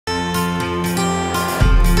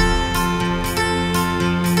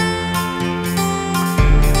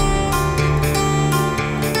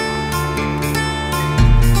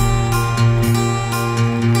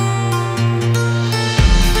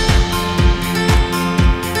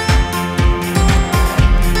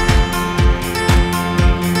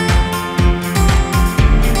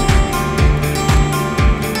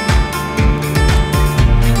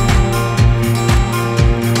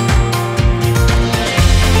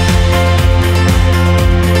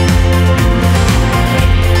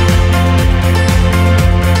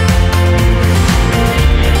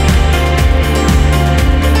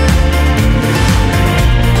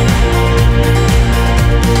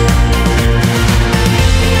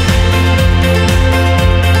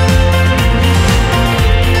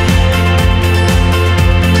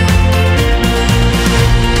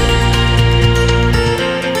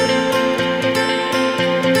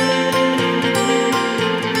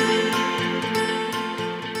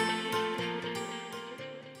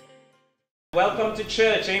welcome to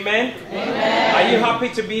church. Amen? Amen. Are you happy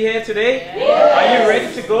to be here today? Yes. Are you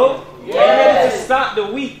ready to go? Yes. Are you ready to start the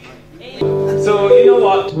week? So, you know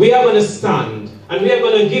what? We are going to stand and we are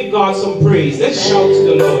going to give God some praise. Let's shout to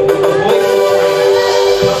the Lord with a voice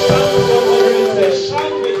of triumph.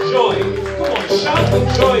 Shout with joy. Come on, shout with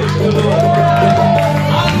joy to the Lord.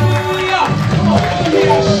 Hallelujah. Come on,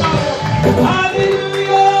 hallelujah. Shout. Hallelujah.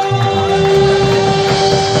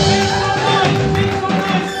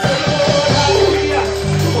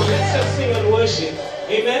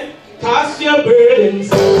 Amen. Cast your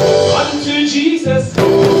burdens unto Jesus.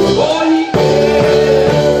 Holy cast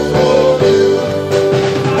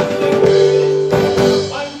your burdens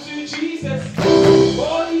unto Jesus.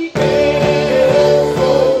 Holy come on.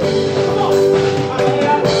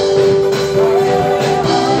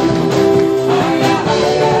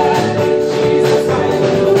 Jesus.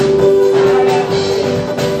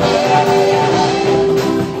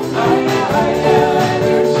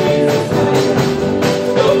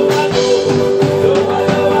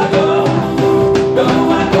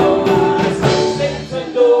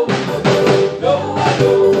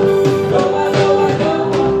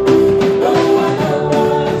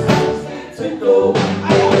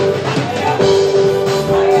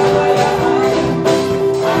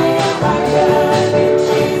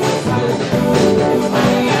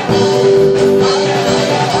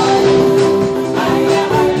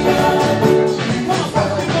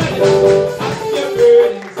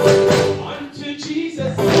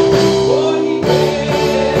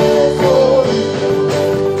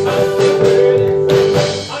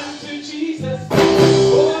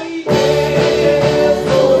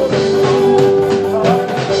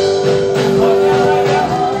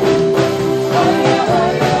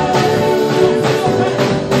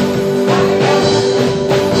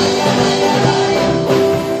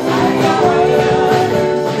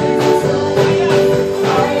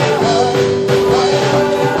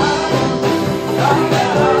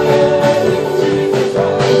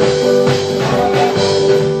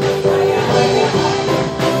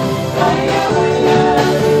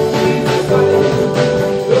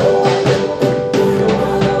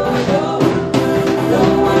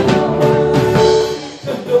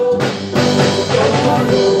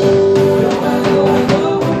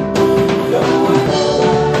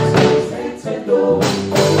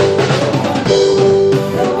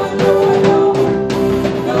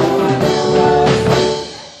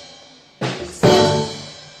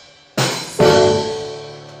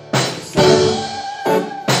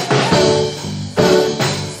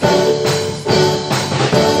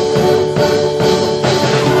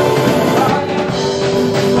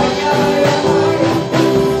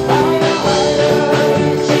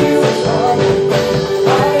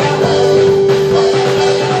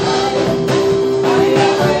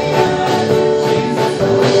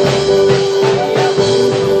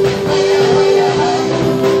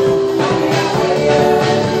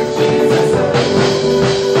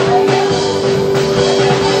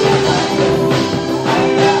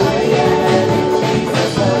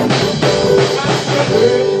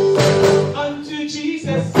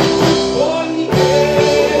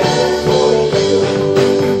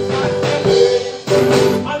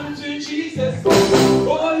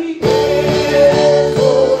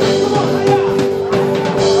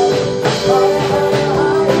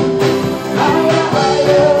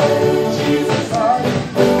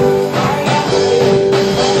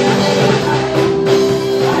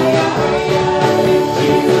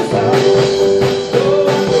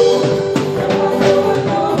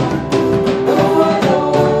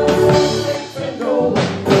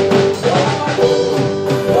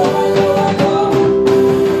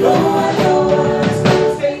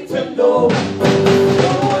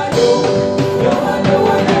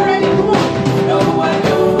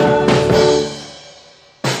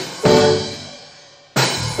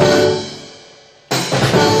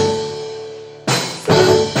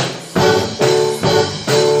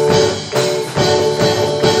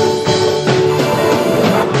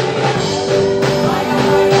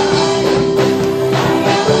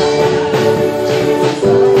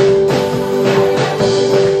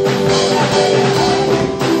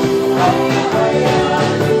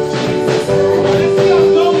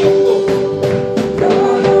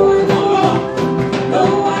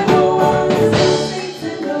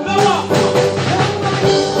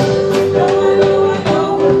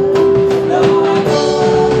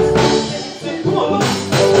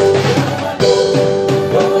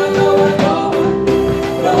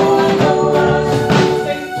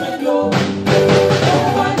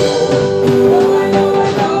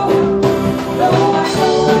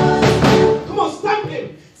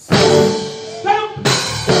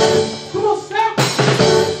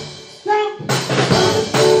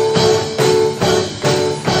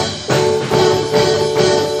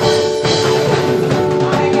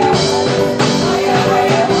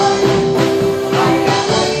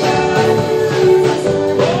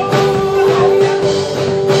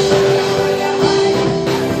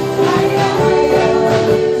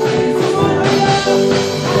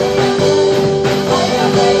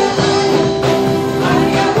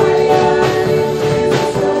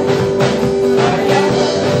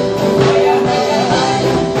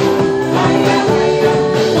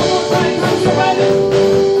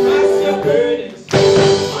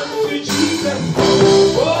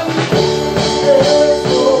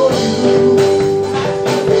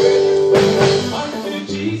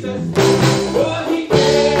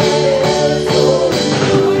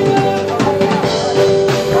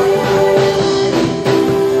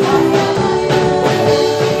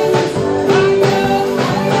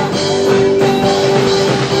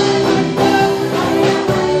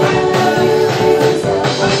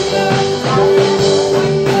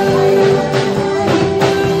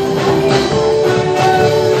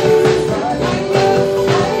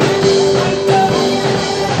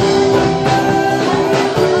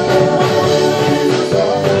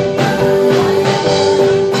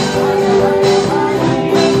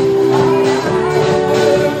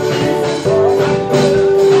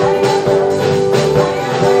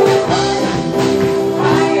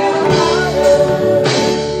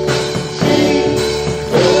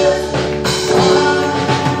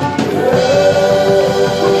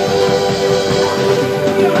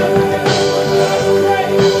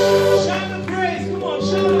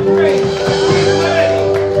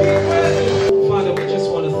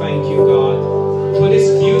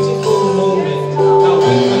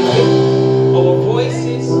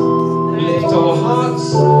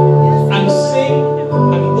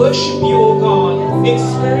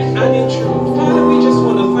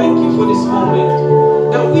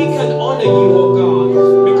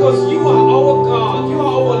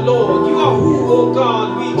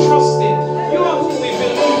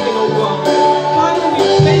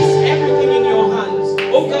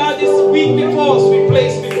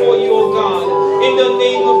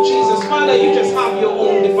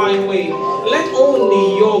 divine way. Let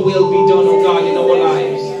only your will be done, oh God, in our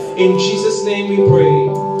lives. In Jesus' name we pray.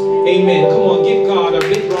 Amen. Come on, give God a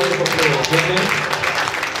big round of applause. Amen.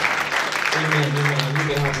 Amen. Amen.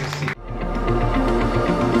 You can have your seat.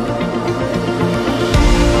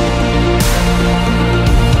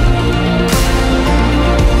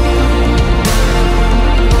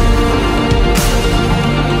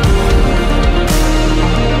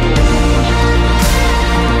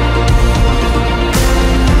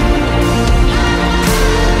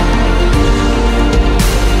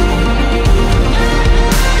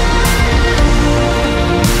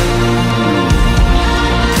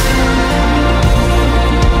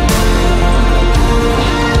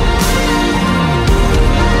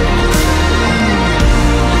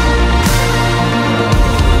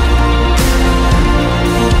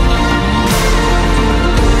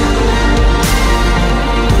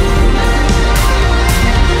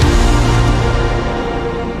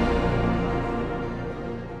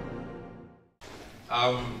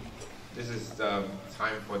 This is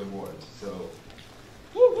time for the word, so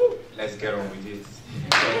let's get on with it.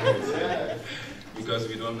 Because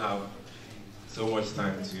we don't have so much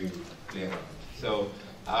time to play around. So,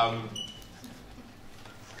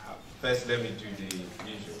 first let me do the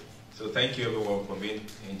usual. So thank you everyone for being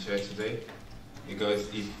in church today, because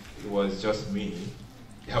if it was just me,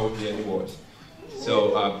 there wouldn't be any word.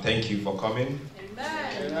 So thank you for coming.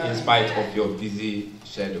 In spite of your busy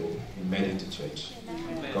schedule, you made it to church.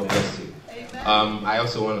 God bless you. I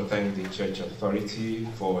also want to thank the church authority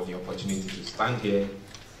for the opportunity to stand here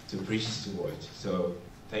to preach the word. So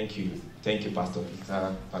thank you. Thank you, Pastor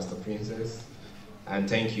Peter, Pastor Princess, and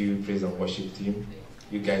thank you, praise and worship team.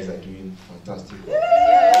 You guys are doing fantastic work.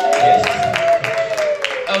 Yes.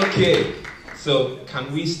 Okay, so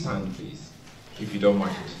can we stand, please, if you don't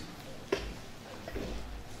mind?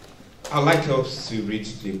 I'd like us to read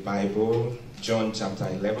the Bible, John chapter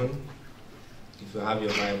 11. If you have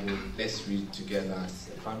your Bible, let's read together as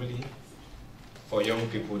a family. For young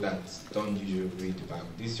people that don't usually read the Bible,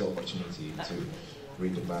 this is your opportunity to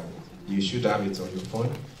read the Bible. You should have it on your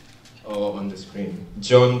phone or on the screen.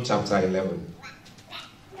 John chapter 11,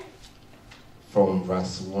 from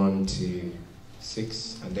verse 1 to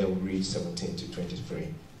 6, and then we'll read 17 to 23.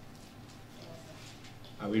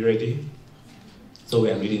 Are we ready? So we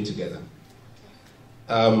are reading together.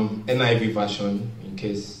 NIV version, in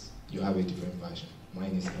case you have a different version.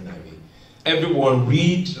 Mine is NIV. Everyone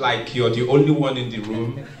read like you're the only one in the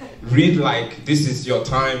room. Read like this is your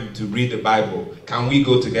time to read the Bible. Can we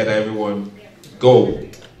go together, everyone? Go.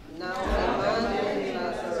 Now a man named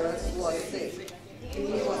Lazarus was sick. He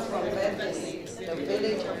was from Bethany, the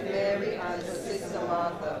village of Mary and her sister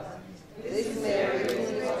Martha. This Mary,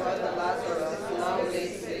 whose brother Lazarus now lay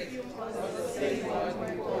sick.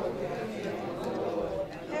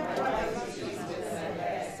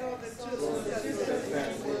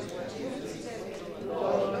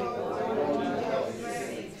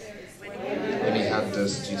 When he had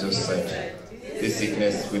this, Jesus said, "This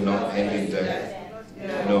sickness will not end in death.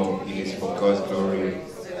 No, it is for God's glory,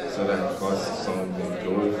 so that God's Son will be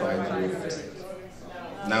glorified through it."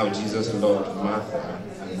 Now Jesus loved Martha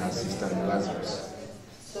and her sister Lazarus.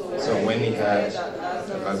 So when he heard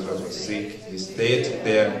that Lazarus was sick, he stayed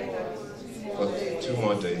there for 2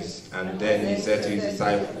 more days, and then he said to his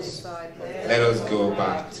disciples, "Let us go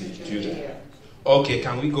back to Judah." Okay,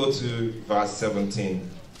 can we go to verse 17?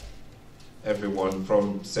 Everyone,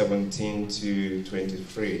 from 17 to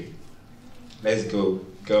 23. Let's go.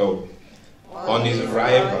 Go. On his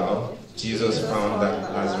arrival, Jesus found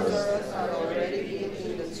that Lazarus had already been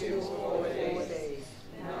in the tomb for 4 days.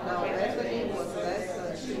 Now Bethany was less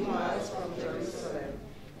than 2 miles from Jerusalem,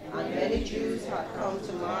 and many Jews had come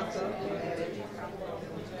to Martha.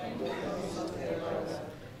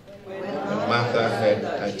 When Martha heard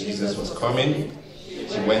that Jesus was coming,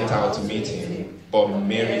 she went out to meet him, but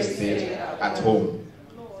Mary stayed at home.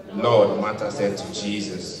 "Lord," Martha said to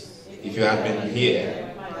Jesus, "if you had been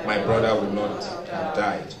here, my brother would not have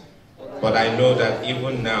died. But I know that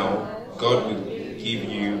even now, God will give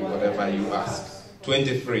you whatever you ask."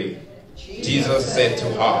 23. Jesus said to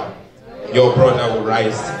her, "Your brother will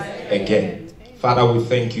rise again." Father, we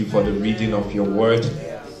thank you for the reading of your word.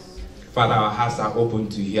 Father, our hearts are open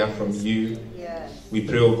to hear from you. We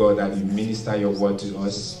pray, oh God, that you minister your word to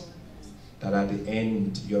us, that at the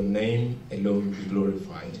end, your name alone will be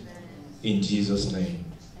glorified. In Jesus' name.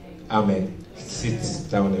 Amen. Sit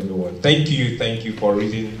down, everyone. Thank you for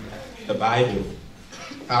reading the Bible.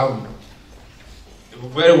 A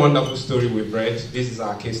very wonderful story we've read. This is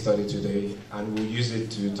our case study today, and we'll use it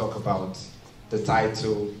to talk about the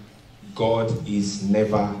title, God is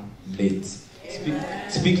Never Late.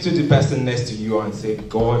 Speak to the person next to you and say,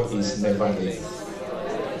 God is never late.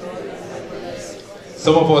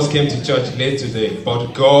 Some of us came to church late today,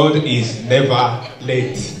 but God is never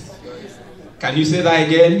late. Can you say that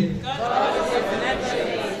again? God is never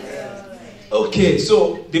late. Okay,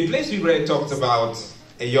 so the place we read talked about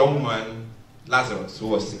a young man, Lazarus, who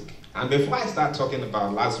was sick. And before I start talking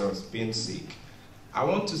about Lazarus being sick, I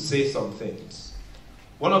want to say some things.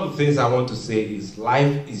 One of the things I want to say is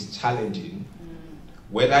life is challenging,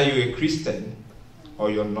 whether you're a Christian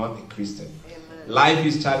or you're not a Christian. Amen. Life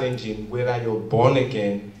is challenging whether you're born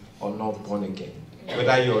again or not born again.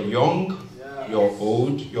 Whether you're young, you're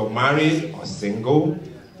old, you're married or single,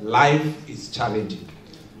 life is challenging.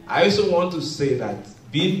 I also want to say that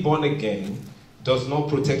being born again does not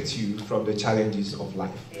protect you from the challenges of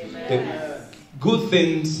life. The good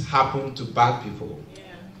things happen to bad people,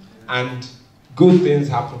 and good things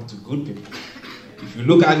happen to good people. If you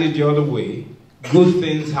look at it the other way, good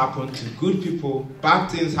things happen to good people, bad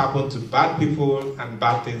things happen to bad people, and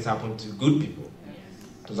bad things happen to good people.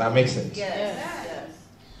 Does that make sense? Yes.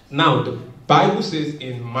 Now, the Bible says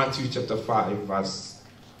in Matthew chapter 5, verse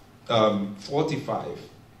 45,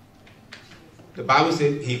 the Bible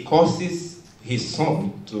says he causes his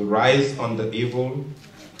sun to rise on the evil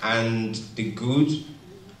and the good,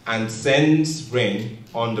 and sends rain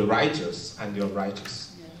on the righteous and the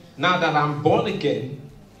unrighteous. Now that I'm born again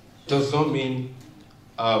does not mean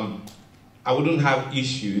I wouldn't have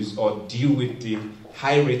issues or deal with the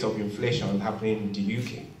high rate of inflation happening in the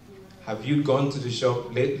UK. Have you gone to the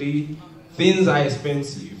shop lately? Things are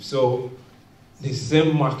expensive. So the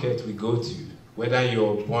same market we go to, whether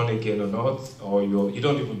you're born again or not, or you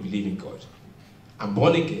don't even believe in God. I'm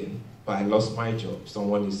born again, but I lost my job.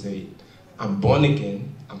 Someone is saying, I'm born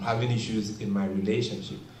again, I'm having issues in my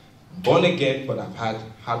relationship. I'm born again, but I've had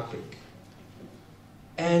heartbreak.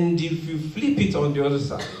 And if you flip it on the other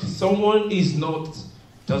side, someone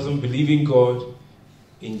doesn't believe in God,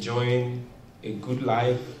 enjoying a good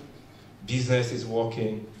life, business is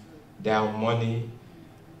working, they have money,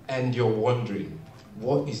 and you're wondering,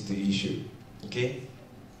 what is the issue? Okay?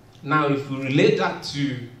 Now, if we relate that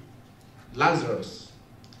to Lazarus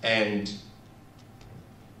and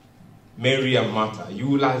Mary and Martha, you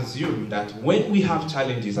will assume that when we have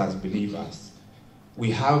challenges as believers,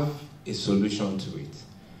 we have a solution to it.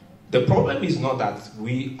 The problem is not that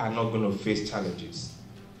we are not going to face challenges.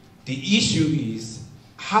 The issue is,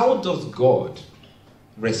 how does God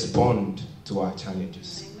respond to our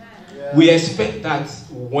challenges? Yeah. We expect that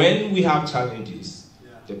when we have challenges,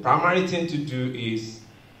 the primary thing to do is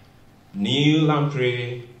kneel and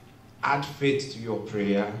pray, add faith to your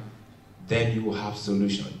prayer, then you will have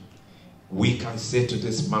solution. We can say to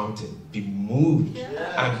this mountain, be moved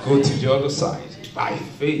and go to the other side by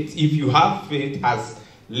faith. If you have faith as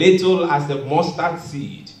little as the mustard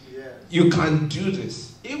seed, you can do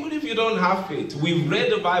this. Even if you don't have faith, we've read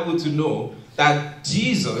the Bible to know that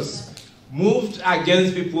Jesus moved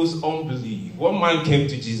against people's unbelief. One man came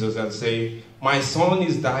to Jesus and said, my son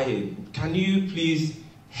is dying. Can you please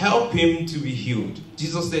help him to be healed?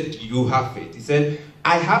 Jesus said, you have faith. He said,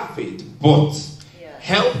 I have faith, but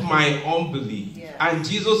help my unbelief. And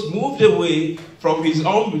Jesus moved away from his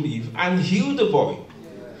unbelief and healed the boy.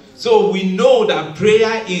 So we know that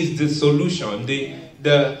prayer is the solution,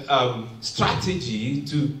 the strategy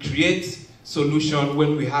to create solution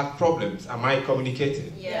when we have problems. Am I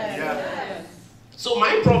communicating? Yes. So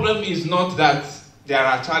my problem is not that there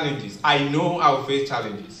are challenges. I know I'll face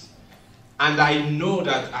challenges. And I know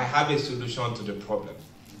that I have a solution to the problem.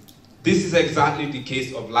 This is exactly the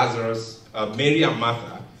case of Lazarus, Mary and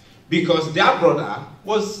Martha, because their brother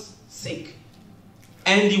was sick.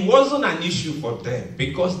 And it wasn't an issue for them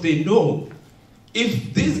because they know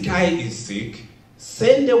if this guy is sick,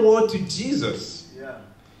 send the word to Jesus. Yeah.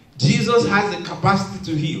 Jesus has the capacity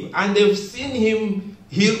to heal. And they've seen him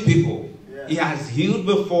heal people. Yeah. He has healed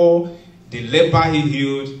before. The leper he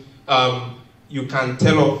healed. You can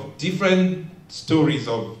tell of different stories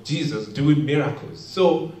of Jesus doing miracles.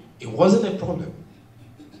 So it wasn't a problem.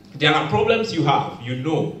 There are problems you have, you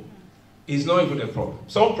know. It's not even a problem.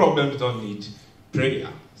 Some problems don't need prayer.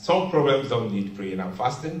 Some problems don't need praying and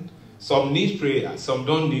fasting. Some need prayer. Some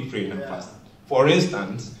don't need praying and fasting. For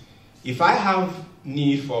instance, if I have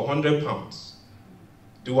need for 100 pounds,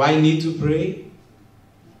 do I need to pray?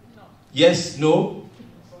 No. Yes, no?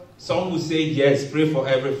 Some will say, yes, pray for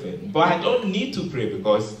everything. But I don't need to pray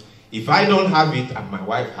because if I don't have it and my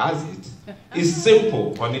wife has it, it's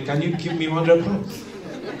simple. Honey, can you give me 100 pounds?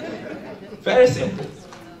 Very simple.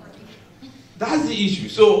 That's the issue.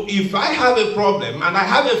 So if I have a problem and I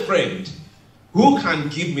have a friend who can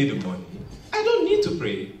give me the money, I don't need to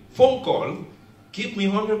pray. Phone call, give me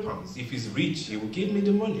 100 pounds. If he's rich, he will give me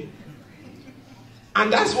the money.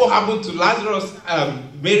 And that's what happened to Lazarus,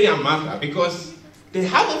 Mary and Martha, because they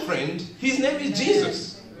have a friend, his name is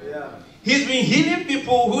Jesus. He's been healing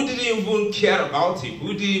people who didn't even care about him,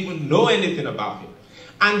 who didn't even know anything about him.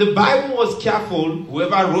 And the Bible was careful,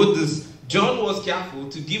 whoever wrote this, John was careful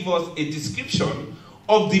to give us a description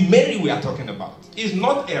of the Mary we are talking about. It's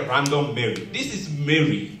not a random Mary. This is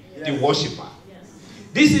Mary, the worshipper.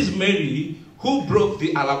 This is Mary who broke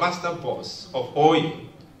the alabaster box of oil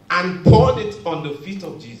and poured it on the feet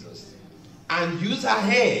of Jesus and used her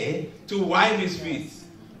hair to wipe his feet.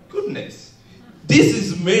 Goodness. This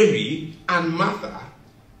is Mary and Martha,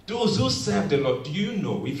 those who serve the Lord. Do you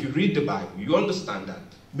know, if you read the Bible, you understand that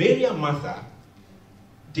Mary and Martha,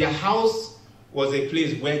 their house was a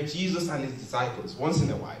place where Jesus and his disciples, once in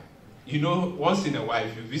a while, once in a while,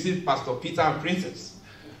 if you visit Pastor Peter and Princess,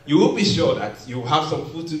 you will be sure that you will have some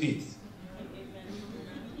food to eat.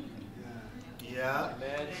 Yeah.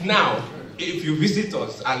 Now, if you visit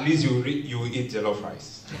us, at least you will eat jollof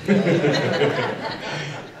rice.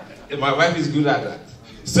 My wife is good at that.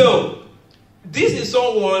 So, this is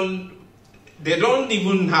someone, they don't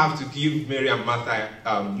even have to give Mary and Martha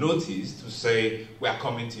notice to say, we are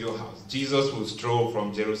coming to your house. Jesus will stroll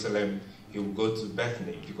from Jerusalem. He will go to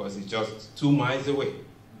Bethany because it's just 2 miles away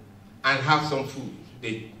and have some food.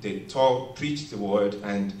 They talk, preach the word,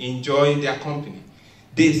 and enjoy their company.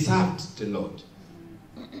 They served the Lord.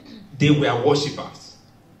 They were worshippers.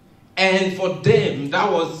 And for them, that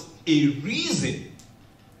was a reason.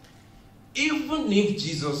 Even if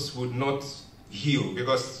Jesus would not heal,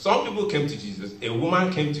 because some people came to Jesus, a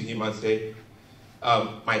woman came to him and said,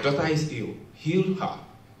 my daughter is ill, heal her.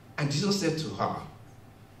 And Jesus said to her,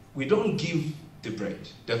 we don't give the bread,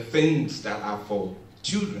 the things that are for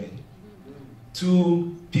children,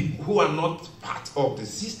 to people who are not part of the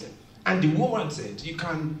system. And the woman said, you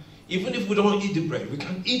can, even if we don't eat the bread, we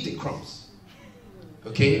can eat the crumbs.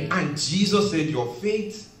 Okay? And Jesus said, your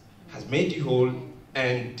faith has made you whole,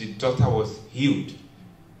 and the daughter was healed.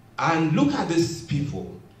 And look at these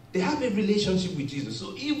people. They have a relationship with Jesus.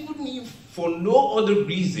 So even if for no other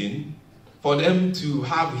reason for them to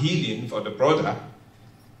have healing for the brother,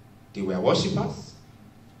 they were worshippers.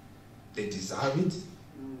 They deserve it.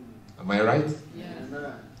 Am I right? Yes.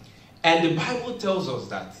 And the Bible tells us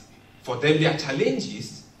that for them, their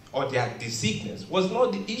challenges or the sickness was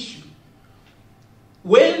not the issue.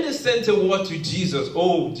 When they sent a word to Jesus,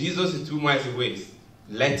 oh, Jesus is 2 miles away,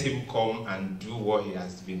 let him come and do what he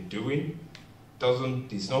has been doing,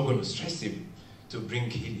 it's not going to stress him to bring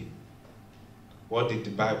healing. What did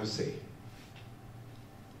the Bible say?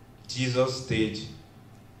 Jesus stayed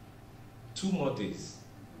 2 more days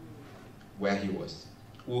where he was.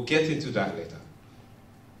 We'll get into that later.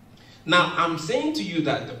 Now, I'm saying to you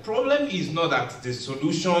that the problem is not that the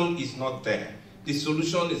solution is not there. The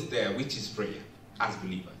solution is there, which is prayer as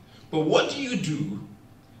believers. But what do you do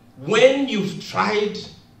when you've tried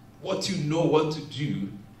what you know what to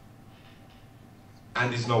do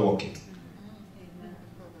and it's not working?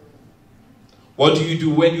 What do you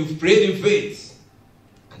do when you've prayed in faith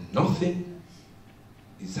and nothing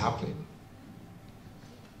is happening?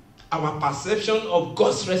 Our perception of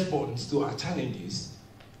God's response to our challenges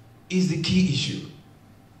is the key issue.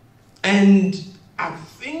 And I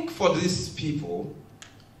think for these people,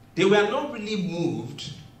 they were not really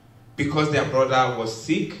moved because their brother was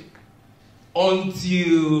sick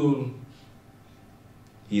until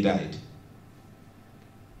he died.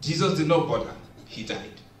 Jesus did not bother. He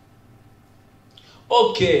died.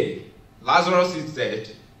 Okay, Lazarus is dead.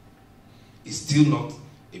 It's still not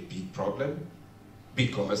a big problem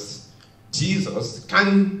because Jesus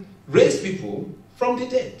can raise people from the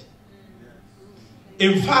dead.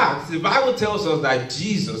 In fact, the Bible tells us that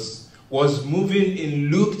Jesus was moving in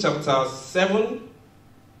Luke chapter 7.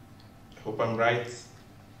 I hope I'm right.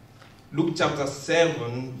 Luke chapter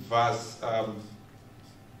 7, verse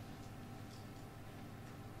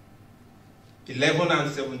 11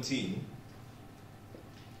 and 17.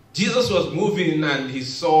 Jesus was moving and he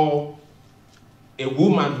saw a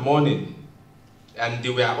woman mourning, and they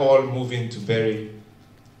were all moving to bury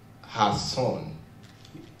her son.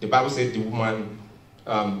 The Bible said the woman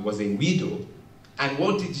was a widow. And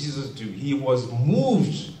what did Jesus do? He was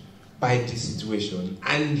moved by the situation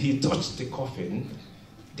and he touched the coffin.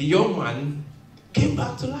 The young man came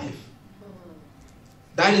back to life.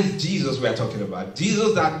 That is Jesus we are talking about.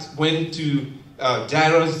 Jesus that went to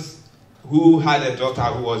Jairus, who had a daughter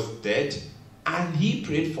who was dead, and he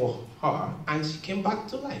prayed for her and she came back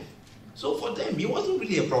to life. So for them, it wasn't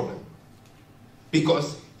really a problem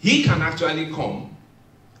because he can actually come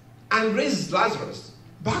and raise Lazarus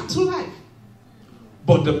back to life.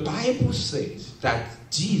 But the Bible says that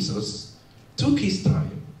Jesus took his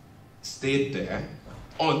time, stayed there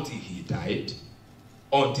until he died,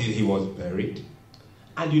 until he was buried.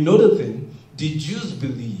 And you know the thing, the Jews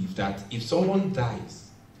believe that if someone dies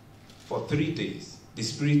for 3 days, the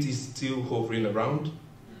spirit is still hovering around.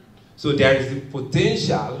 So there is the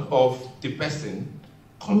potential of the person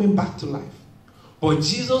coming back to life. But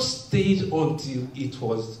Jesus stayed until it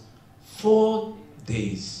was 4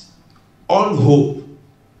 days. All hope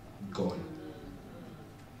gone.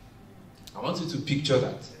 I want you to picture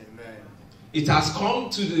that. Amen. It has come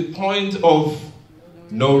to the point of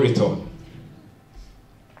no return.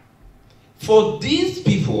 For these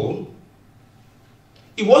people,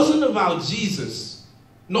 it wasn't about Jesus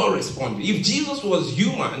not responding. If Jesus was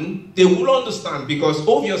human, they would understand, because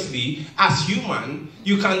obviously, as human,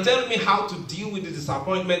 you can tell me how to deal with the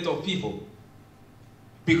disappointment of people.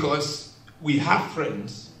 Because we have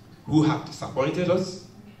friends who have disappointed us,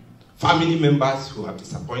 family members who have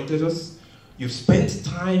disappointed us. You've spent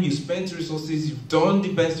time, you've spent resources, you've done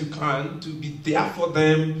the best you can to be there for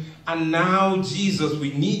them, and now, Jesus,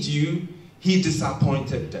 we need you. He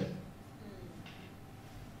disappointed them.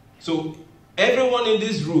 So, everyone in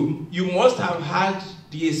this room, you must have had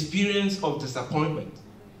the experience of disappointment.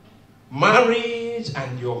 Marriage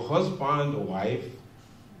and your husband or wife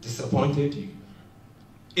disappointed you.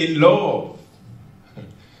 In love,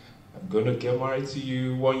 I'm going to get married to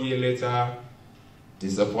you 1 year later,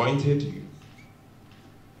 disappointed you.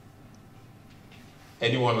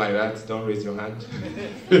 Anyone like that? Don't raise your hand.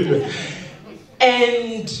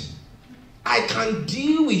 And I can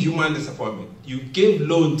deal with human disappointment. You gave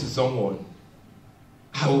loan to someone.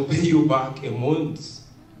 I will pay you back a month,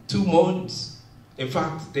 2 months. In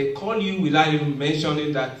fact, they call you without even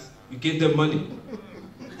mentioning that you gave them money.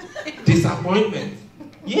 Disappointment.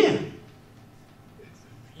 Yeah.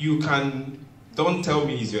 You can, don't tell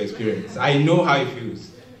me it's your experience. I know how it feels.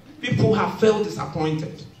 People have felt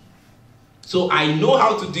disappointed. So I know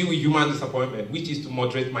how to deal with human disappointment, which is to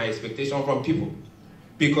moderate my expectation from people.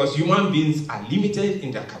 Because human beings are limited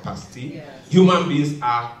in their capacity. Yes. Human beings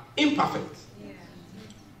are imperfect.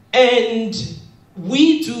 Yeah. And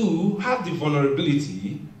we too have the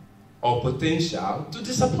vulnerability or potential to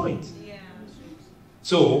disappoint. Yeah.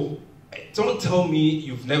 So don't tell me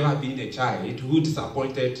you've never been a child who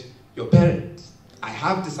disappointed your parents. I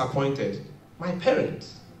have disappointed my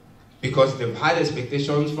parents because they've had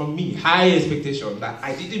expectations from me, high expectations that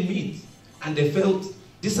I didn't meet, and they felt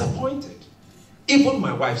disappointed. Even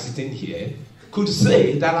my wife sitting here could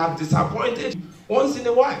say that I've disappointed once in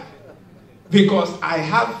a while because I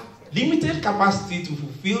have limited capacity to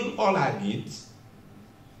fulfill all her needs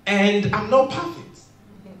and I'm not perfect.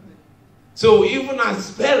 So even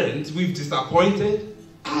as parents, we've disappointed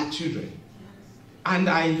our children. And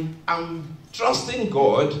I am trusting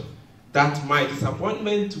God that my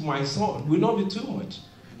disappointment to my son will not be too much.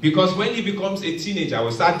 Because when he becomes a teenager, I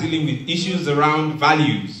will start dealing with issues around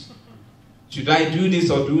values. Should I do this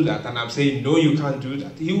or do that? And I'm saying, no, you can't do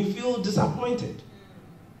that. He will feel disappointed.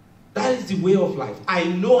 That is the way of life. I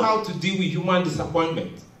know how to deal with human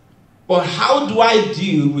disappointment. But how do I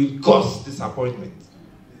deal with God's disappointment?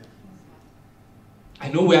 I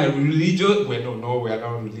know we are religious. Well, no, we are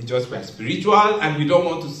not religious. We are spiritual. And we don't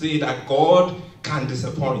want to say that God can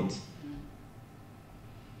disappoint.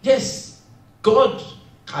 Yes, God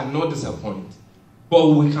cannot disappoint. But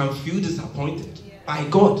we can feel disappointed by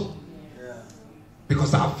God.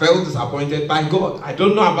 Because I felt disappointed by God. I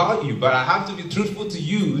don't know about you, but I have to be truthful to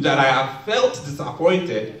you that I have felt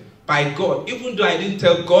disappointed by God. Even though I didn't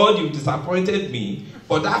tell God you disappointed me,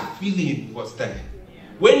 but that feeling was there.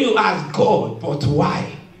 When you ask God, but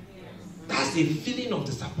why? That's a feeling of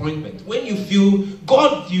disappointment. When you feel,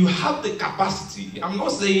 God, you have the capacity. I'm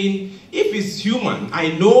not saying if it's human.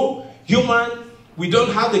 I know human, we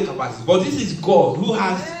don't have the capacity. But this is God who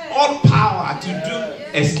has all power to do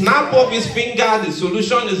a snap of his finger. The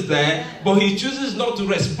solution is there. But he chooses not to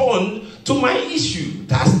respond to my issue.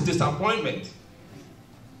 That's disappointment.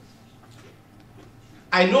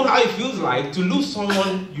 I know how it feels like to lose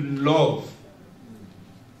someone you love.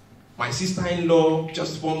 My sister-in-law,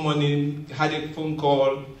 just one morning, had a phone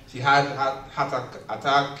call. She had heart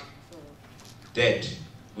attack, dead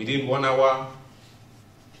within 1 hour.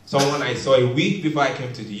 Someone I saw a week before I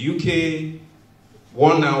came to the UK.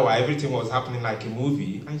 1 hour, everything was happening like a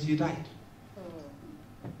movie, and she died.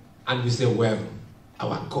 And we said, well,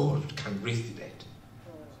 our God can raise the dead.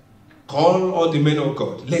 Call all the men of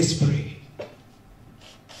God. Let's pray.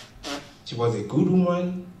 She was a good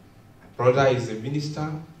woman. My brother is a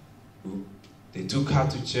minister. They took her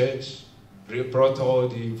to church. They brought all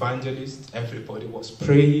the evangelists. Everybody was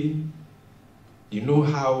praying. You know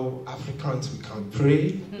how Africans, we can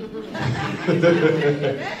pray?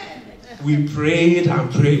 We prayed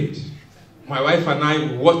and prayed. My wife and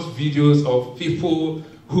I watched videos of people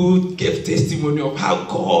who gave testimony of how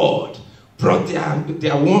God brought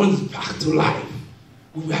their ones back to life.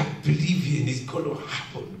 We were believing it's going to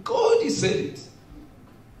happen. God, he said it.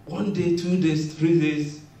 1 day, 2 days, 3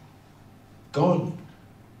 days, gone.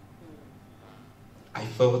 I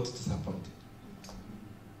felt disappointed.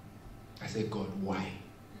 I said, God, why?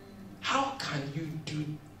 How can you do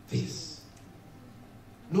this?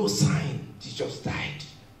 No sign, she just died.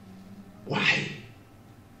 Why?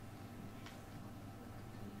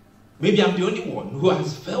 Maybe I'm the only one who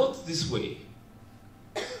has felt this way.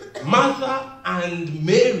 Martha and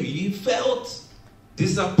Mary felt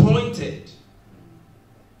disappointed.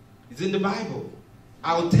 It's in the Bible.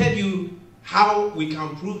 I'll tell you how we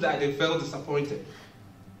can prove that they felt disappointed.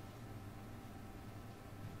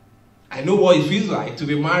 I know what it feels like to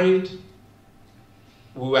be married.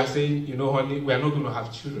 We were saying, you know, honey, we are not going to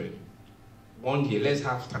have children. 1 year, let's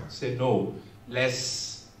have time. Say, no,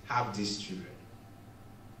 let's have these children.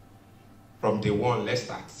 From day one, let's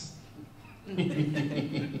start.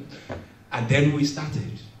 And then we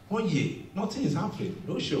started. 1 year, nothing is happening.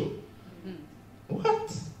 No show.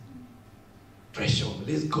 What? Pressure.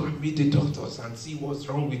 Let's go and meet the doctors and see what's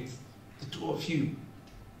wrong with the two of you.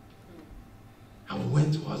 And we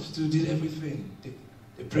went to hospital, did everything.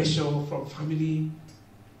 The pressure from family.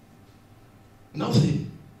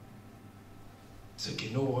 Nothing. So, you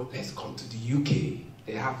know what? Let's come to the UK.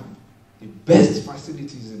 They have the best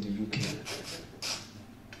facilities in the UK.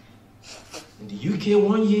 In the UK,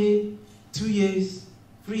 1 year, 2 years,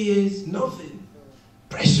 3 years, nothing.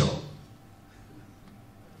 Pressure.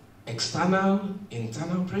 External,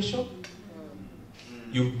 internal pressure.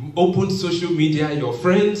 You open social media, your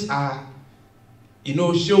friends are, you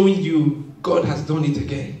know, showing you God has done it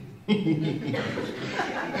again.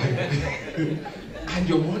 And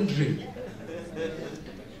you're wondering,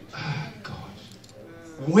 God,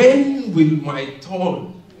 when will my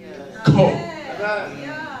turn come?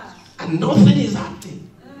 And nothing is happening.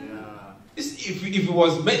 If it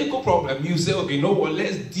was medical problem, you say, okay, you know what,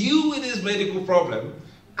 let's deal with this medical problem.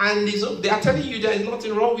 And they are telling you there is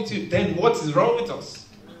nothing wrong with you. Then what is wrong with us?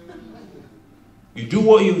 You do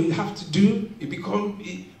what you have to do.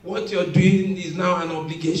 What you're doing is now an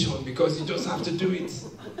obligation because you just have to do it.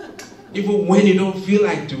 Even when you don't feel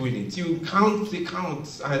like doing it, you count the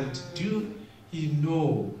counts and do, you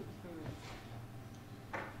know,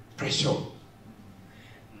 pressure.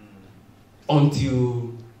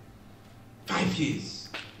 Until 5 years,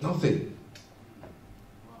 nothing.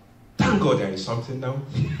 Thank God there is something now.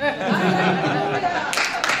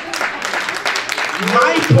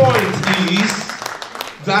 My point is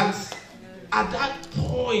that at that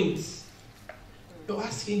point, you're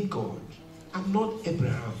asking God, I'm not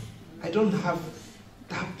Abraham. I don't have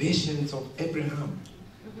that patience of Abraham.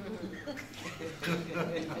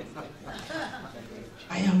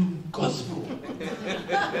 I am gospel.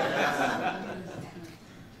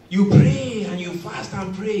 You pray and you fast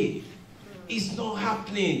and pray. It's not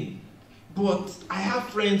happening. But I have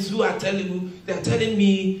friends who are telling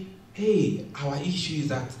me, hey, our issue is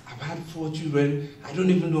that I've had 4 children. I don't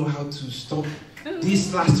even know how to stop.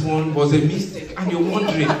 This last one was a mistake. And you're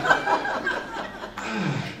wondering.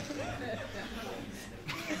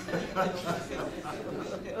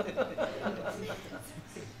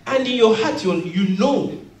 And in your heart, you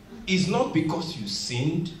know, it's not because you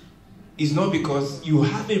sinned. It's not because you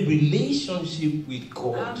have a relationship with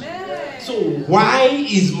God. Amen. So why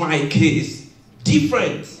is my case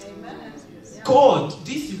different? Amen. God,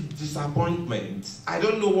 this is disappointment. I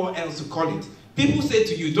don't know what else to call it. People say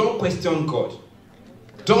to you, don't question God.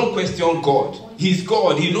 Don't question God. He's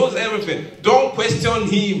God. He knows everything. Don't question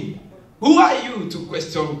him. Who are you to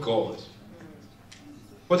question God?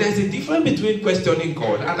 But there's a difference between questioning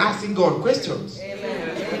God and asking God questions.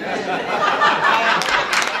 Amen.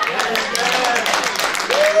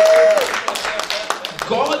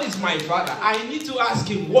 God is my father. I need to ask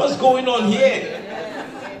him, what's going on here?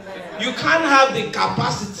 You can't have the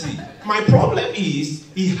capacity. My problem is,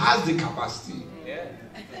 he has the capacity.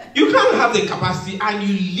 You can't have the capacity and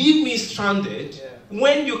you leave me stranded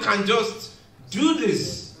when you can just do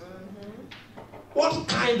this. What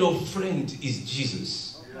kind of friend is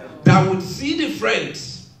Jesus that would see the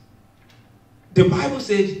friends? The Bible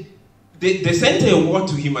said, they sent a word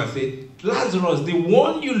to him and said, Lazarus, the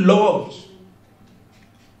one you loved,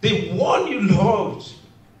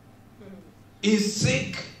 is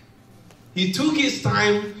sick. He took his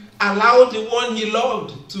time, allowed the one he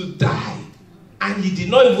loved to die, and he did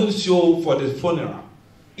not even show for the funeral.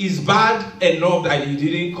 It's bad enough that you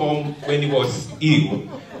didn't come when he was ill,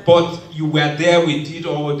 but you were there, we did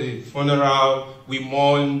all the funeral, we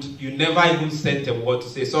mourned, you never even sent a word to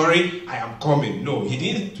say, sorry, I am coming. No, he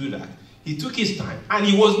didn't do that. He took his time, and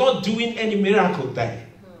he was not doing any miracle there.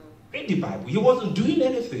 Read the Bible. He wasn't doing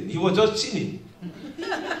anything. He was just chilling.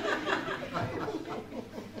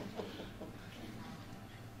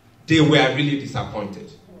 They were really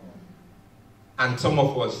disappointed. And some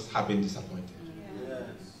of us have been disappointed. Yes.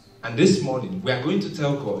 And this morning, we are going to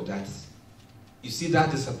tell God that, you see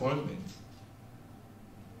that disappointment,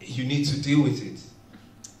 you need to deal with it.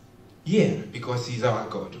 Yeah, because he's our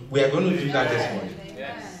God. We are going to do that this morning.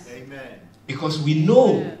 Yes. Amen. Because we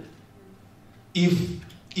know if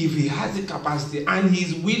he has the capacity and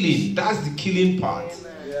he's willing, that's the killing part.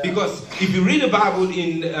 Yeah. Because if you read the Bible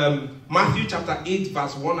in Matthew chapter 8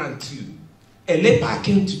 verse 1 and 2, a leper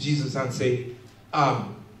came to Jesus and said,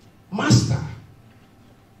 Master,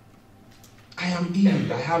 I am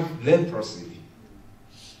ill, I have leprosy.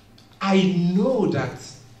 I know that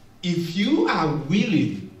if you are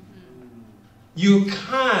willing, you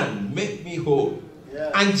can make me whole.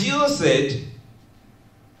 Yeah. And Jesus said,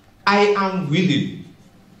 I am willing,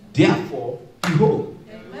 therefore be whole.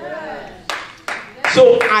 Amen.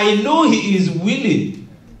 So I know he is willing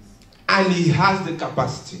and he has the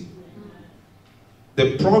capacity.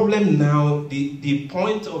 The problem now, the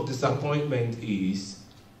point of disappointment is,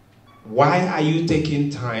 why are you taking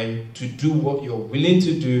time to do what you're willing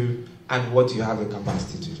to do and what you have the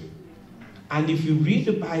capacity to do? And if you read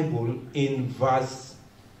the Bible in verse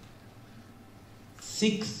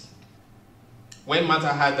 6, when Martha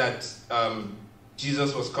heard that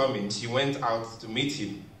Jesus was coming, she went out to meet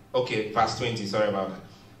him. Okay, verse 20, sorry about that.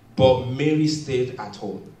 But Mary stayed at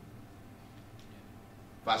home.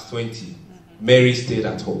 Verse 20, Mary stayed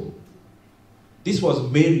at home. This was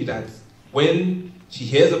Mary that when she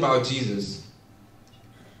hears about Jesus,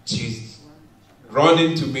 she's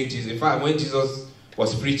running to meet Jesus. In fact, when Jesus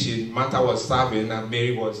was preaching, Martha was serving, and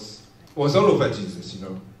Mary was all over Jesus, you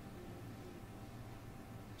know.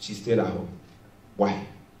 She stayed at home. Why?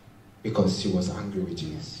 Because she was angry with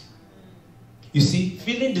Jesus. You see,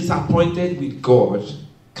 feeling disappointed with God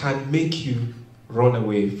can make you run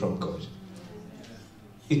away from God.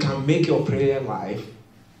 It can make your prayer life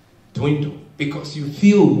dwindle because you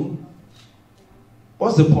feel,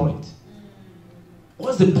 what's the point?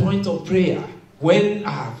 What's the point of prayer when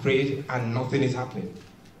I have prayed and nothing is happening?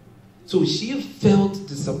 So she felt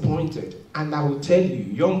disappointed. And I will tell you,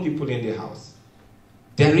 young people in the house,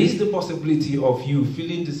 there is the possibility of you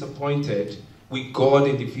feeling disappointed with God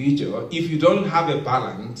in the future if you don't have a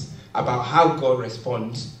balance about how God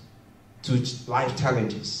responds to life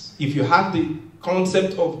challenges. If you have the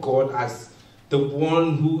concept of God as the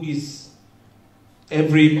one who is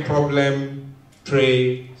every problem,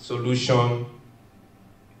 pray, solution,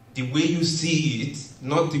 the way you see it,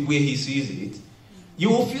 not the way he sees it, you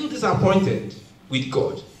will feel disappointed with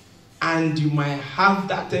God. And you might have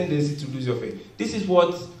that tendency to lose your faith. This is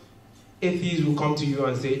what atheists will come to you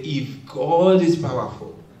and say, if God is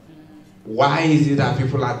powerful, why is it that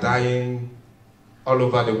people are dying all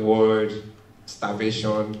over the world,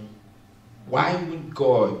 starvation? Why would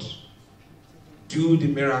God do the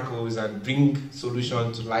miracles and bring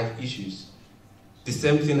solutions to life issues? The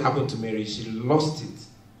same thing happened to Mary. She lost it.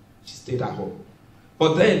 She stayed at home.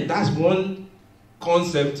 But then that's one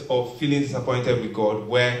concept of feeling disappointed with God,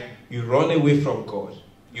 where you run away from God.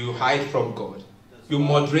 You hide from God. You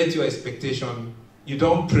moderate your expectation. You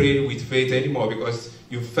don't pray with faith anymore because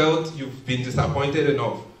you felt you've been disappointed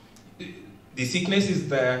enough. The sickness is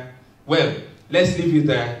there. Well, let's leave it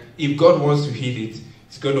there. If God wants to heal it,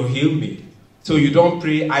 He's going to heal me. So you don't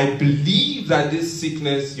pray, I believe that this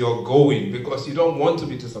sickness you're going, because you don't want to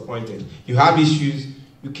be disappointed. You have issues,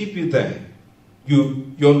 you keep it there.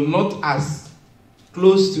 You're not as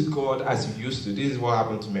close to God as you used to. This is what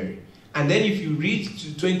happened to Mary. And then if you read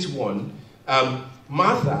to 21,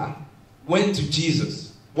 Martha went to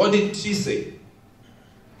Jesus. What did she say?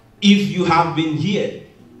 If you have been here,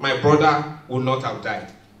 my brother would not have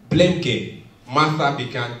died. Blame came. Martha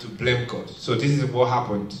began to blame God. So this is what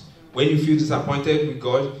happened. When you feel disappointed with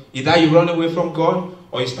God, either you run away from God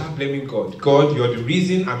or you start blaming God. God, you're the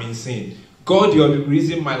reason I'm in sin. God, you're the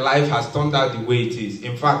reason my life has turned out the way it is.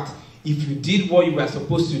 In fact, if you did what you were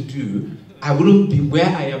supposed to do, I wouldn't be where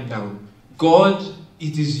I am now. God,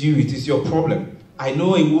 it is you. It is your problem. I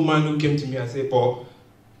know a woman who came to me and said, but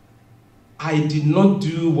I did not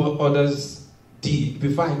do what others did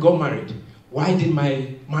before I got married. Why did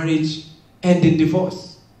my marriage end in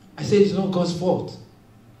divorce? I said, it's not God's fault.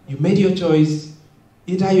 You made your choice,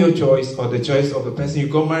 either your choice or the choice of the person you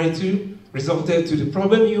got married to, resulted to the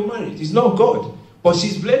problem in your marriage. It's not God. But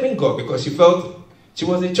she's blaming God because she felt she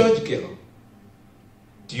was a church girl.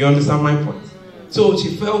 Do you understand my point? So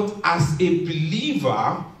she felt as a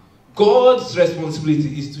believer, God's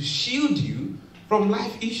responsibility is to shield you from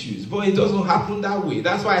life issues. But it doesn't happen that way.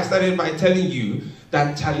 That's why I started by telling you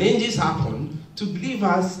that challenges happen to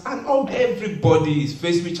believers, and everybody is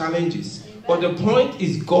faced with challenges. Amen. But the point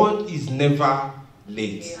is, God is never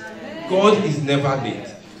late. Amen. God is never late.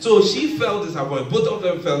 So she felt disappointed. Both of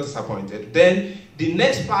them felt disappointed. Then the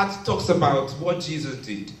next part talks about what Jesus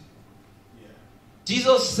did.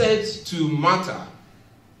 Jesus said to Martha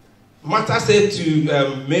said to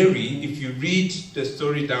Mary, if you read the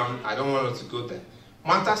story down, I don't want us to go there.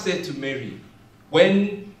 Martha said to Mary,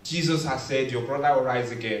 when Jesus had said, your brother will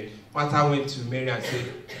rise again, Martha went to Mary and said,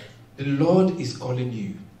 the Lord is calling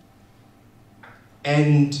you.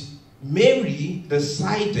 And Mary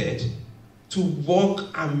decided to walk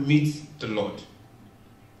and meet the Lord.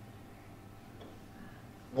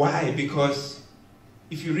 Why? Because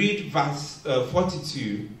if you read verse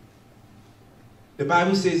 42, the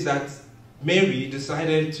Bible says that Mary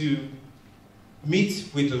decided to meet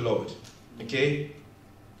with the Lord. Okay?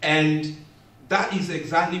 And that is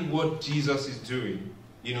exactly what Jesus is doing.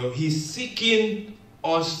 You know, he's seeking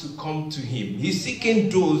us to come to him. He's seeking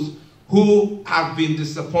those who have been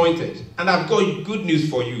disappointed. And I've got good news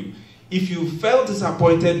for you. If you felt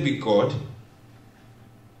disappointed with God,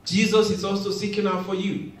 Jesus is also seeking out for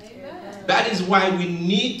you. Amen. That is why we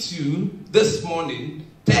need to, this morning,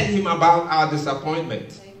 tell him about our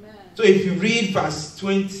disappointment. Amen. So if you read verse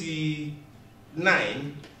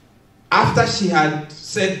 29, after she had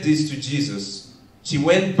said this to Jesus, she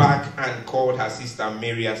went back and called her sister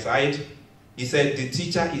Mary aside. He said, the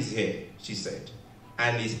teacher is here, she said,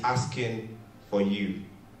 and is asking for you.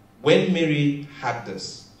 When Mary heard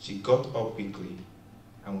this, she got up quickly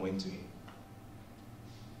and went to him.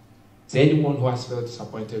 Is there anyone who has felt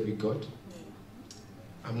disappointed with God?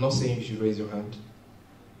 I'm not saying you should raise your hand.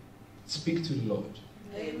 Speak to the Lord.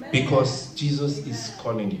 Amen. Because Jesus is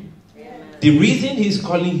calling you. Amen. The reason he's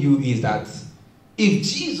calling you is that if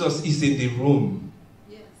Jesus is in the room,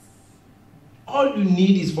 yes, all you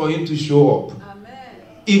need is for him to show up. Amen.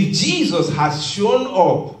 If Jesus has shown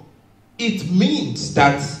up, it means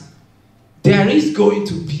that there is going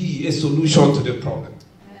to be a solution to the problem.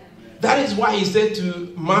 Amen. That is why he said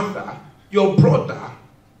to Martha, your brother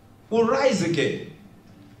will rise again.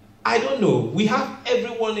 I don't know. We have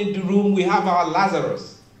everyone in the room. We have our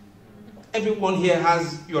Lazarus. Everyone here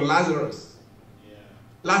has your Lazarus. Yeah.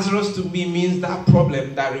 Lazarus to me means that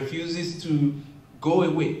problem that refuses to go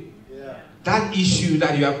away. Yeah. That issue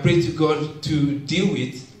that you have prayed to God to deal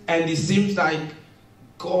with, and it seems like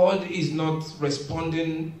God is not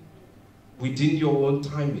responding within your own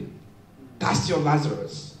timing. That's your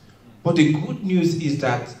Lazarus. But the good news is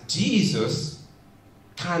that Jesus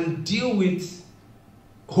can deal with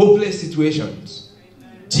hopeless situations.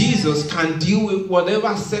 Amen. Jesus can deal with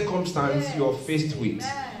whatever circumstance, yes, you're faced with.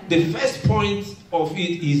 Amen. The first point of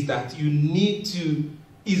it is that you need to,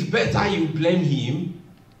 it's better you blame him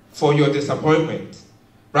for your disappointment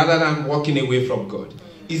rather than walking away from God.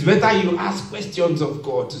 It's better you ask questions of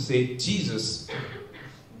God to say, Jesus,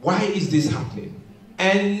 why is this happening?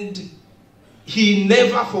 And he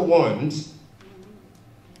never for once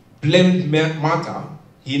blamed Martha.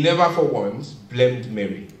 He never for once blamed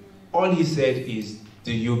Mary. All he said is,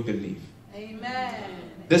 do you believe? Amen.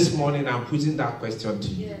 This morning I'm putting that question to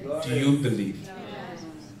you. Yes. Do you believe? Yes.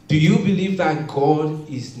 Do you believe that God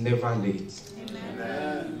is never late?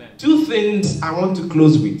 Amen. Two things I want to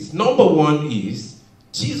close with. Number one is,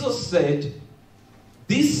 Jesus said,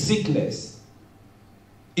 this sickness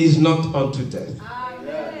is not unto death.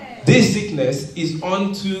 Amen. This sickness is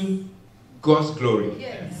unto God's glory.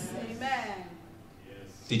 Yes.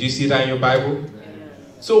 Did you see that in your Bible? Yes.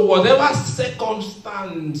 So whatever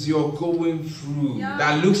circumstance you're going through, yeah,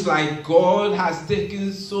 that looks like God has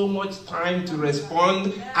taken so much time to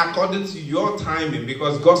respond, yeah, according to your timing,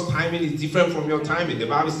 because God's timing is different from your timing. The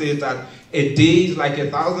Bible says that a day is like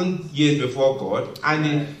 1,000 years before God, and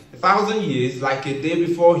in 1,000 years like a day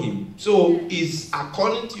before him. So it's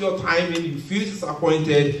according to your timing. You feel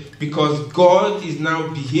disappointed because God is now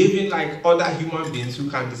behaving like other human beings who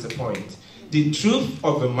can disappoint. The truth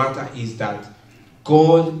of the matter is that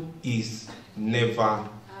God is never,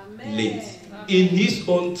 amen, late. In his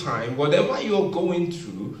own time, whatever you're going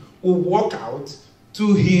through will work out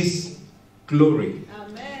to his glory.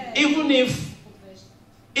 Amen. Even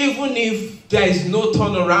if there is no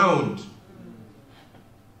turnaround.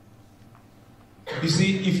 You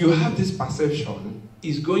see, if you have this perception,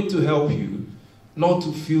 it's going to help you not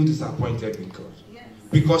to feel disappointed with God. Yes.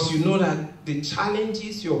 because you know that the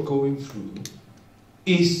challenges you're going through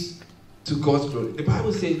is to God's glory. The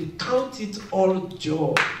Bible says, count it all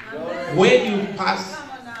joy when you pass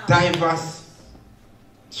diverse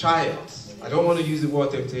trials. I don't want to use the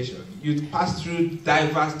word temptation. You pass through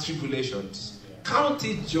diverse tribulations. Count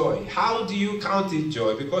it joy. How do you count it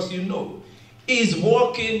joy? Because you know it's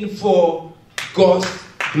working for God's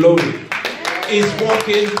glory. It's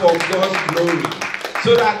working for God's glory.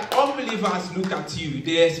 So that unbelievers look at you,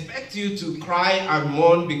 they expect you to cry and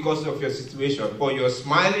mourn because of your situation, but you're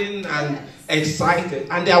smiling and excited,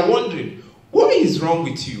 and they are wondering, what is wrong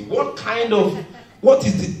with you? What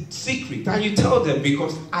is the secret? And you tell them,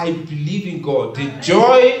 because I believe in God. The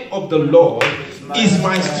joy of the Lord is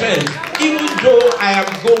my strength. Even though I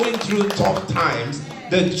am going through tough times,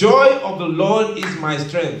 the joy of the Lord is my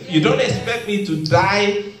strength. You don't expect me to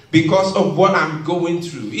die because of what I'm going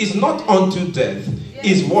through. It's not unto death.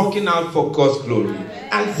 It's working out for God's glory.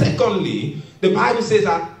 And secondly, the Bible says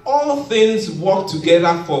that all things work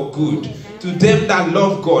together for good to them that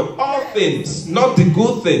love God. All things, not the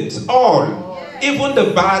good things, all. Even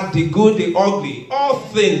the bad, the good, the ugly, all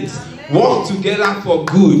things work together for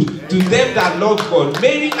good to them that love God.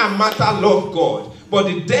 Mary and Martha loved God, but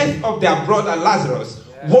the death of their brother Lazarus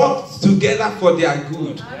worked together for their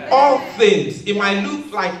good. All things, it might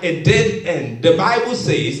look like a dead end. The Bible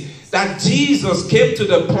says that Jesus came to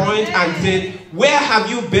the point and said, where have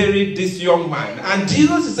you buried this young man? And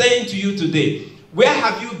Jesus is saying to you today, where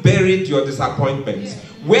have you buried your disappointments?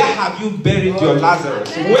 Where have you buried your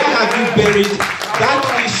Lazarus? Where have you buried that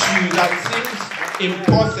issue that seems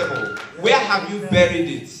impossible? Where have you buried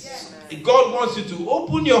it? God wants you to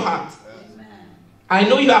open your heart. I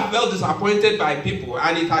know you have felt disappointed by people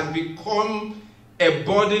and it has become a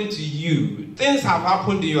burden to you. Things have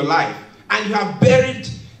happened in your life and you have buried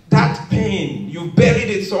that pain. You buried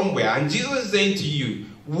it somewhere, and Jesus is saying to you,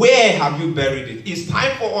 where have you buried it? It's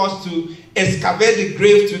time for us to excavate the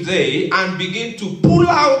grave today and begin to pull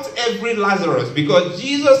out every Lazarus, because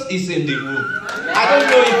Jesus is in the room. I don't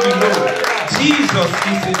know if you know, Jesus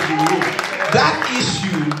is in the room. That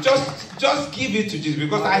issue, just give it to Jesus,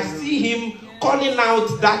 because I see him calling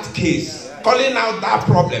out that case, calling out that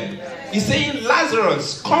problem. He's saying,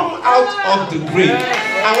 Lazarus, come out of the grave.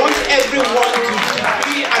 I want everyone to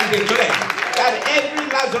decree and declare that every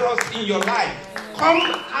Lazarus in your life, come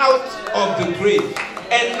out of the grave.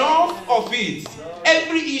 Enough of it.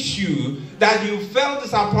 Every issue that you felt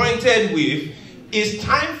disappointed with, it's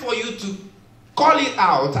time for you to call it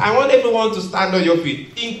out. I want everyone to stand on your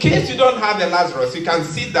feet. In case you don't have a Lazarus, you can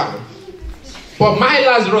sit down. But my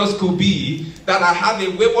Lazarus could be that I have a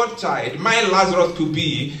wayward child. My Lazarus could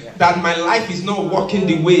be that my life is not working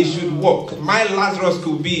the way it should work. My Lazarus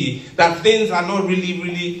could be that things are not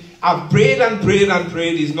really, I've prayed and prayed and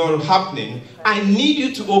prayed, it's not happening. I need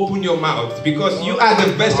you to open your mouth, because you are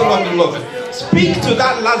the vessel of the Lord. Speak to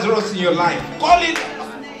that Lazarus in your life. Call it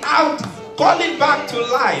out. Call it back to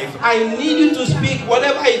life. I need you to speak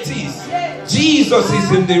whatever it is. Jesus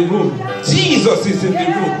is in the room. Jesus is in the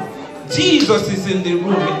room. Jesus is in the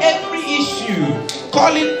room. Every issue,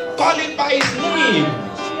 call it by his name.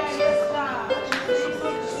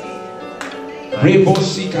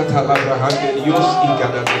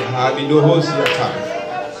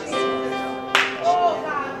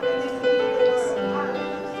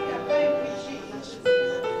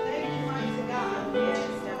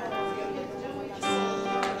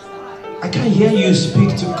 I can hear you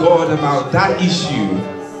speak to God about that issue.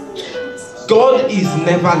 God is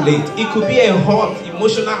never late. It could be a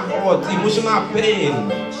emotional pain.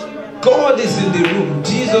 God is in the room.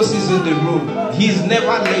 Jesus is in the room. He is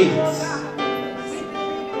never late.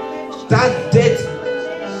 That death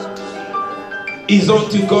is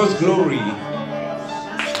unto God's glory.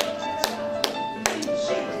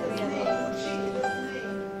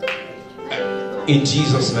 In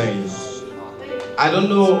Jesus' name. I don't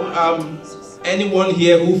know anyone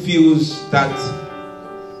here who feels that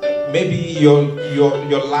maybe your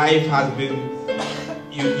life has been,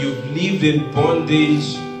 you've lived in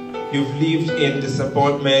bondage, you've lived in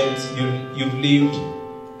disappointment, you've lived,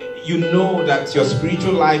 you know that your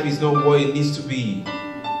spiritual life is not what it needs to be.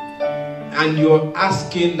 And you're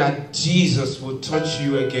asking that Jesus will touch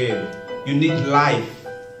you again. You need life.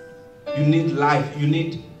 You need life. You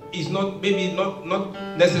need, it's not, maybe not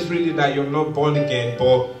necessarily that you're not born again,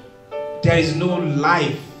 but there is no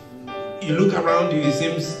life. You look around you, it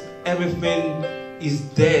seems everything is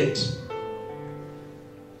dead.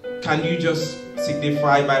 Can you just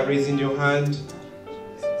signify by raising your hand?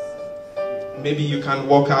 Maybe you can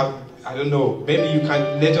walk out, I don't know. Maybe you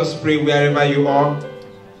can, let us pray wherever you are.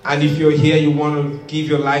 And if you're here, you want to give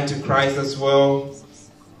your life to Christ as well.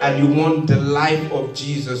 and you want the life of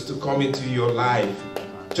Jesus to come into your life.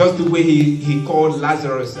 Just the way he called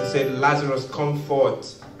Lazarus, he said, Lazarus, come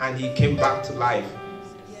forth, and he came back to life.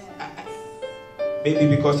 Maybe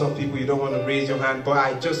because of people you don't want to raise your hand, but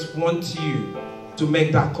I just want you to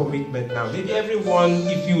make that commitment now. Maybe everyone,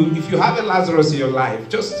 if you have a Lazarus in your life,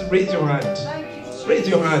 just raise your hand. Raise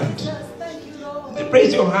your hand.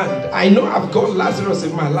 Raise your hand. I know I've got Lazarus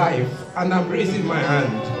in my life, and I'm raising my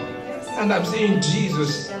hand. And I'm saying,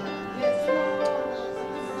 Jesus.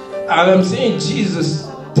 And I'm saying, Jesus,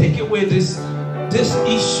 take away this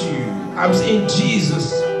issue. I'm saying,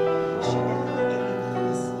 Jesus.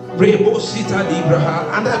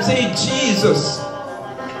 And I'm saying, Jesus.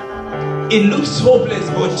 It looks hopeless,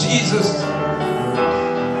 but Jesus,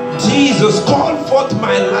 call forth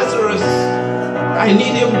my Lazarus. I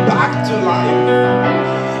need him back to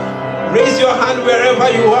life. Raise your hand wherever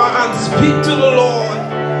you are and speak to the Lord.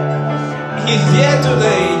 He's here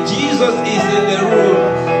today. Jesus is in the room.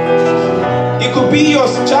 It could be your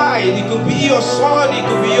child, it could be your son, it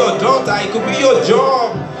could be your daughter, it could be your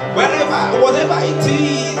job, whatever it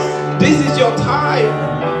is. This is your time.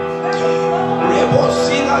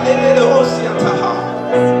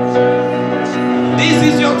 This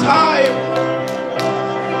is your time.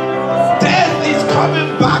 Death is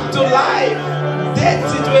coming back to life. Death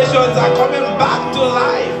situations are coming back to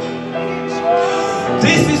life.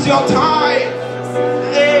 This is your time.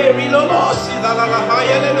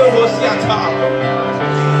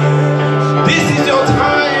 This is your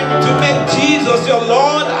time to make Jesus your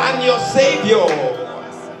Lord and your Savior.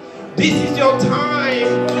 This is your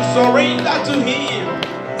time to surrender to him.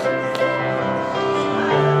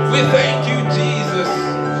 We thank you, Jesus.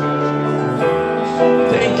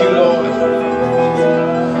 Thank you, Lord.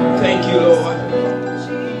 Thank you, Lord.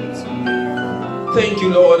 Thank you,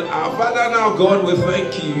 Lord. Our Father and our God, we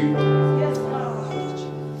thank you.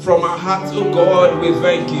 From our hearts, oh God, we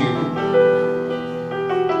thank you.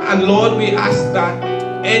 And Lord, we ask that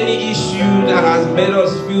any issue that has made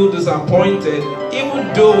us feel disappointed,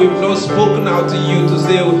 even though we've not spoken out to you to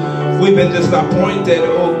say we've been disappointed,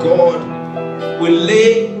 oh God, we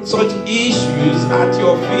lay such issues at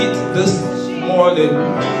your feet this morning.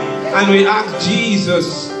 And we ask,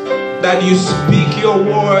 Jesus, that you speak your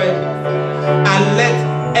word and let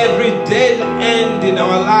every dead end in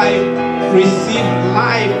our life receive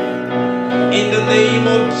life in the name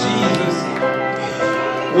of Jesus.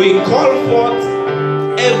 We call forth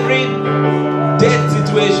every dead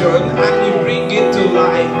situation and we bring it to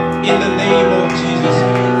life in the name of Jesus.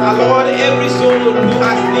 Our Lord, every soul who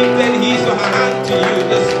has lifted his or her hand to you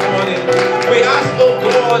this morning, we ask, oh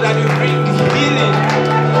God, that you bring healing,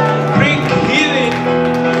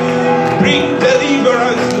 bring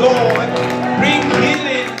deliverance, Lord, bring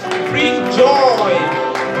healing, bring joy,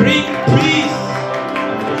 bring peace,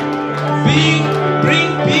 bring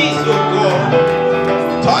peace, oh God.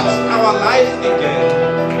 Touch our lives again.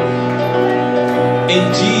 In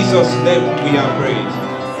Jesus' name we are prayed.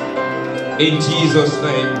 In Jesus'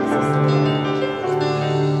 name.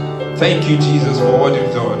 Thank you, Jesus, for what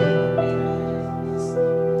you've done.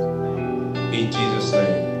 In Jesus'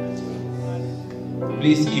 name.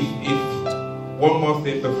 Please, if one more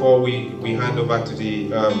thing before we hand over to the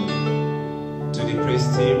praise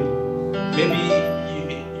team. Maybe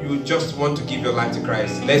you just want to give your life to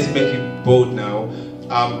Christ. Let's make it bold now.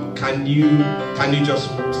 Can you just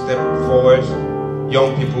step forward?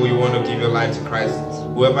 Young people, you want to give your life to Christ.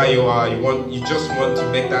 Whoever you are, you just want to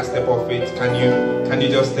make that step of faith. Can you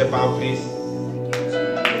just step out, please?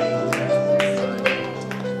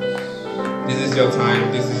 This is your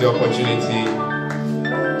time. This is your opportunity.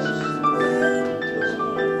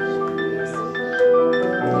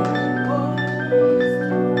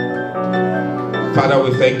 Father,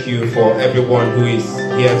 we thank you for everyone who is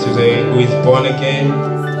here today, who is born again,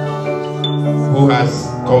 who has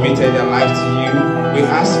committed their life to you. We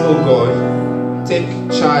ask, oh God, take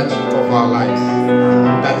charge of our lives.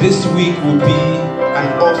 That this week will be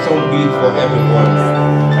an awesome week for everyone.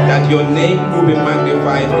 That your name will be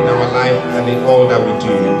magnified in our life and in all that we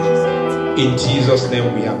do. In Jesus'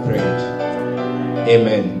 name we have prayed.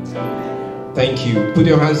 Amen. Thank you. Put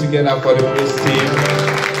your hands together for the praise team.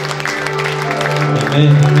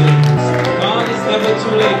 Amen, amen. God is never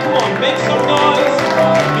too late. Come on, make some noise.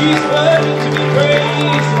 He's worthy to be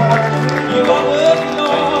praised. You are worthy,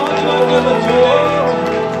 Lord. You are never too late.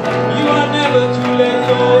 You are never too late,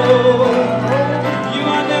 Lord. You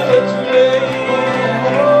are never too late.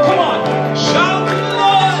 Come on, shout to the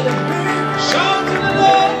Lord. Shout to the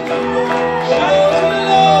Lord. Shout to the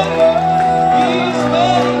Lord. He's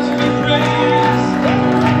worthy to be praised.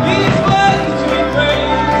 He's worthy to be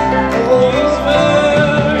praised. He's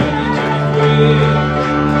worthy.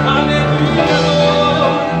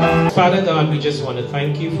 Father God, we just want to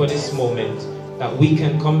thank you for this moment that we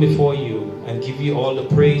can come before you and give you all the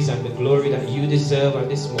praise and the glory that you deserve at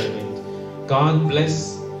this moment. God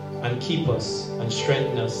bless and keep us and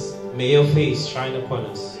strengthen us. May your face shine upon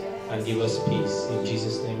us and give us peace. In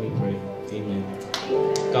Jesus' name we pray. Amen.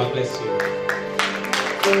 God bless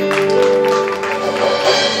you.